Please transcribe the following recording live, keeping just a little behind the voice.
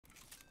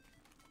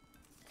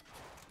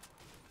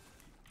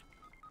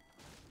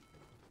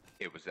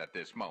It was at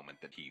this moment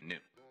that he knew.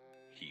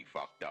 He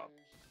fucked up.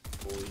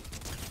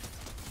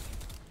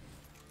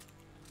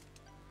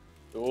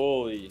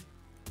 Goalie.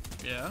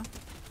 Yeah?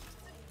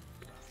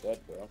 Dead,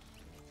 bro.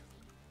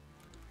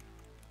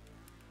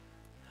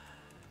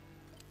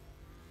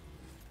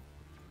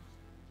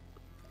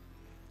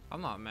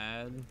 I'm not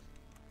mad.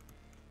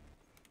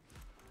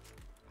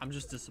 I'm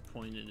just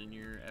disappointed in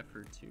your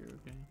efforts here,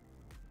 okay?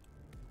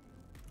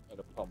 I had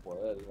a pump one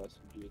of that in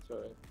SMG, it's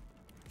alright.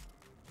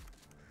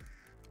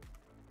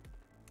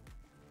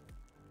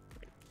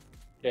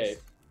 Okay,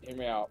 hear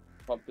me out.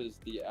 Pump is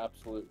the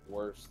absolute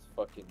worst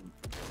fucking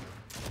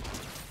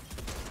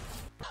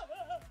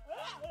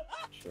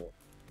shit.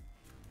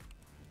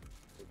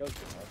 It goes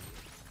too much.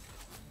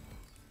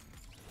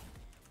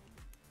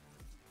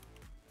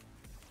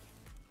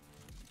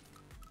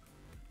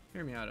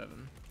 Hear me out,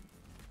 Evan.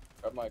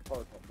 Grab my car,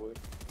 boy.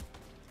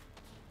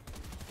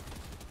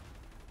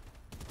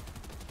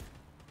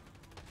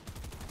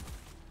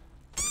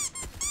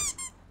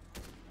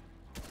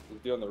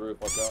 Let's be on the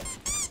roof, watch out.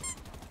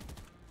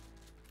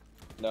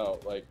 No,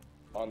 like,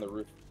 on the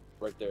roof,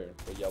 right there,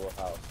 the yellow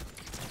house.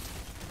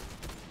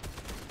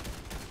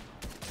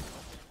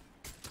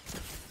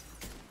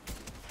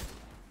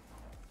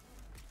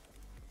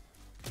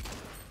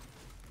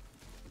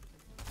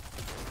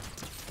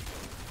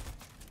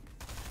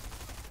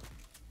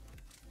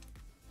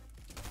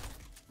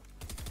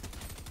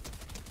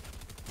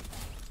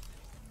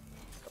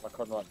 Got my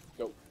card run,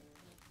 go.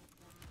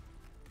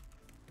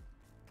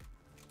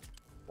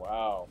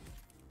 Wow.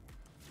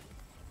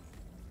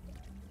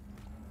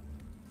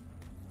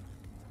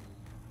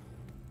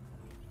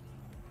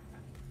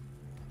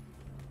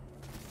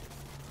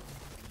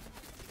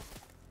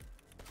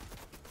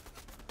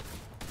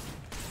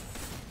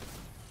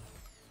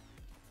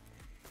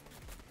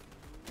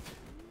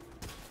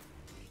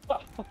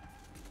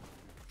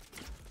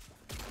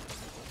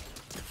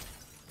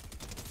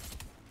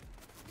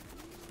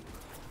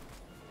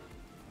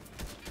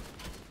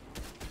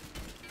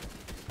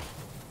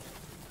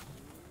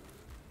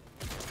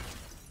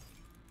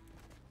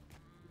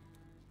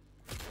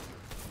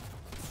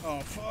 Oh,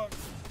 fuck.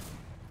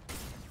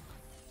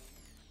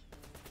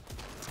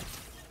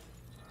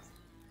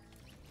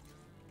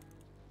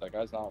 That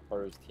guy's not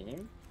part of his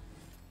team?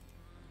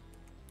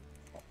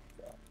 Oh,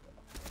 God.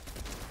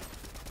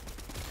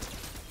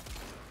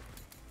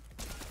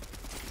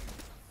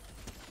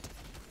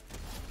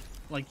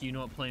 Like, you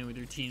know what playing with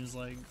your team's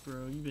like,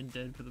 bro. You've been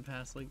dead for the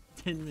past, like,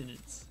 10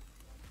 minutes.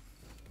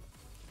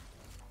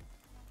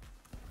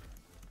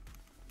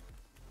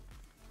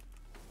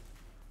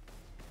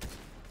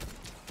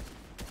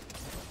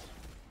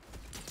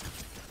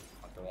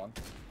 Not the one.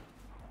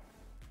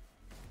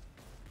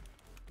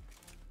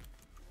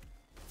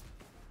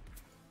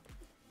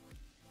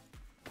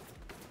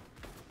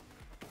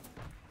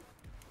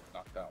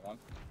 Knock that one.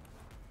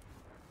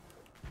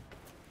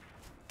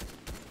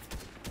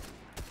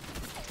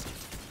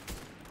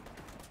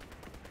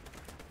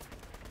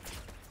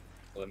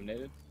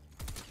 Eliminated.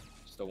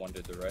 Still one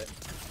to the right.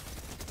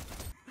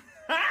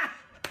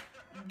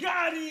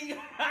 Got him!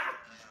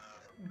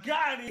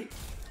 Got him!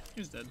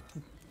 He's dead.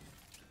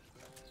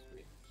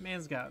 Sweet.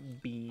 Man's got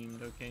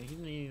beamed, okay? He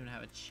didn't even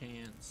have a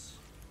chance.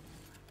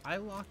 I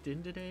locked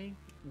in today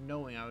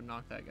knowing I would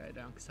knock that guy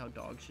down because how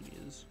dog shit he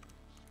is.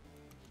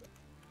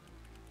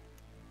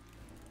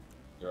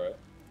 You're right.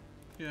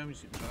 Yeah, I'm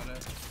just getting shot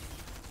at.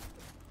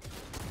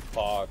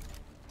 Fuck.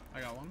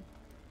 I got one.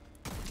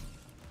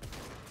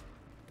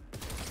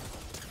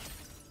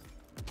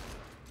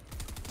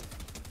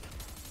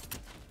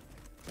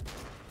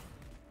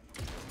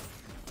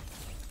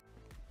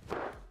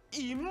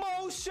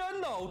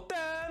 Emotional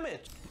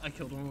damage! I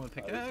killed one with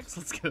a pickaxe.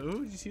 Let's go.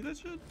 Did you see that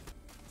shit?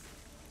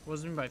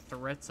 Wasn't even by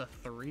threats a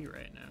 3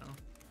 right now.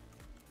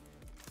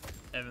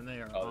 Evan, they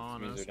are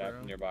on us, they're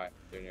bro. nearby.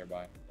 They're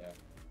nearby. Yeah.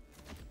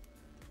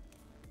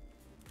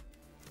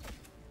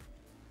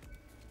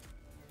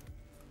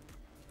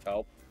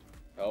 Help.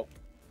 Help.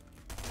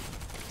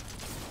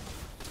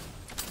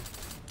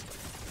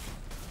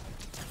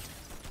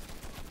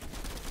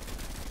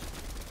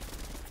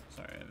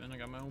 Sorry, Evan. I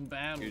got my own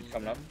battle. Dude's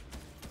coming up.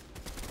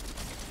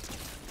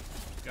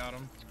 Got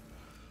him.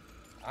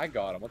 I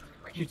got him. What the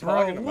fuck are you Bro,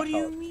 talking about? what do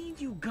you mean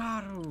you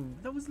got him?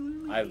 That was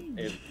literally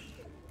me.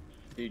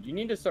 Dude, you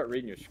need to start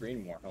reading your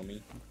screen more,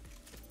 homie.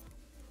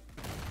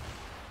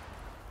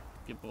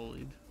 Get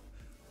bullied.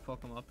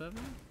 Fuck him up, Evan.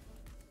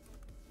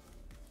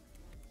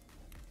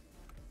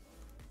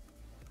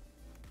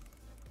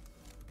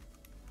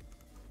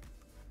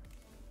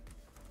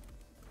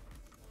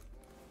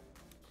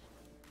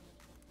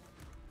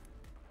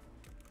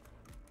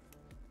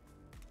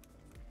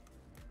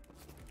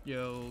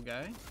 Yo,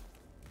 guy.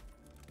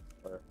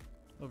 Where?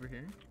 Over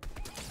here.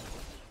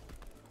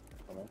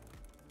 Come on.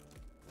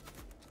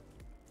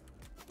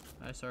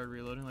 I started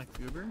reloading like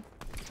a goober.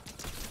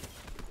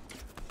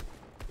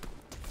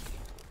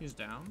 He's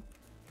down.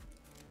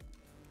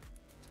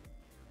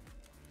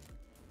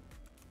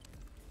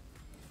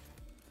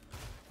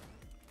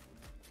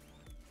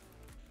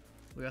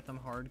 We got them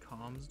hard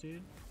comms,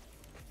 dude.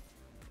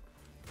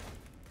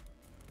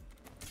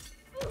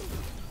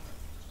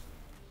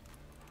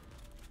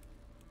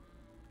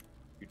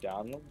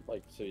 down them?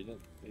 Like, so you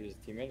didn't hit his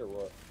teammate or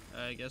what?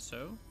 I guess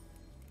so.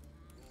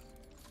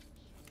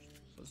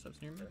 So steps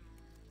near me.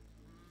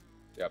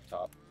 Yeah, up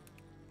top.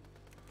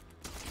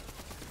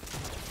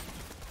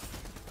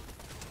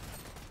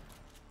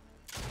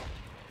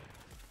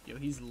 Yo,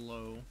 he's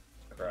low.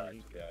 Correct.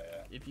 Like, Yeah,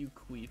 yeah. if you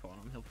queef on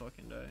him, he'll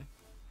fucking die.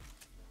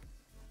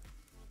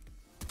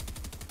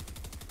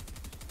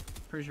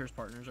 Pretty sure his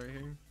partner's right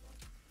here.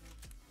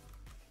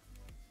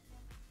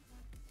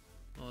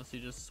 Unless he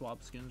just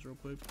swaps skins real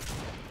quick.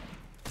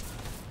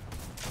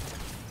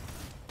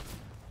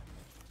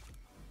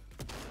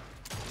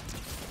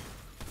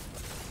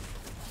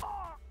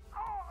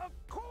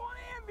 Call an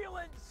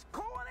ambulance!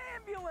 Call an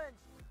ambulance!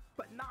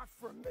 But not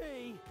for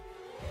me!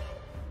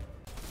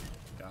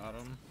 Got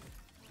him.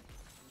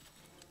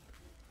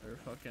 They're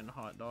fucking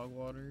hot dog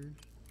water.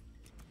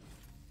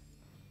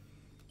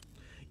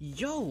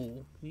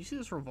 Yo! You see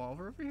this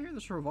revolver over here?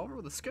 This revolver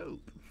with a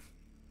scope.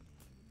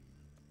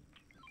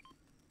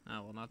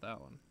 Oh, well, not that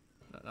one.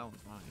 That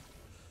one's mine.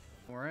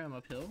 Where I am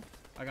uphill.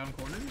 I got him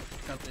cornered.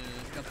 Got the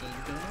gun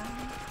on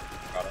him.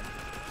 Got him.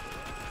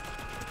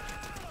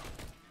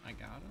 I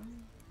got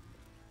him.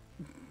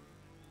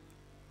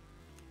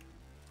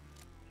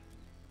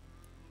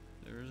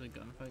 There is a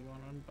gunfight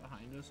going on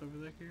behind us over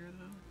there here,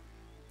 though.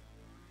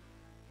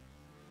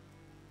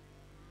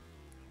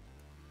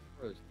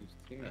 Where's his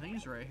teammate? I think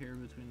he's right here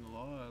between the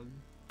log.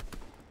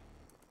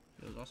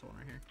 There's also one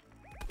right here.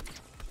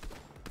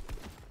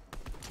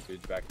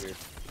 Dude's back here.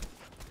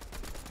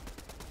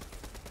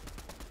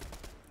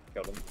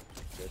 Killed him.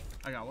 Good.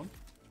 I got one.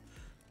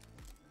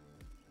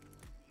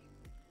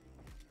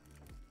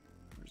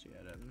 Where's he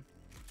at, Evan?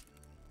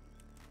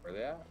 Where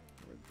they at?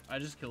 I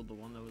just killed the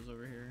one that was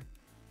over here.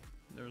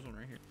 There was one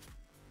right here.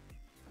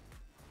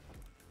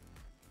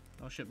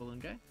 Oh shit, balloon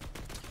guy.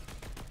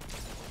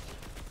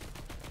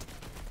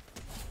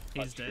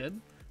 He's dead.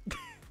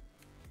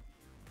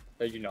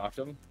 Oh, you knocked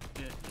him?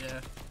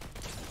 Yeah.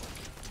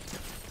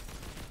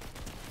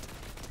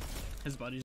 His buddy's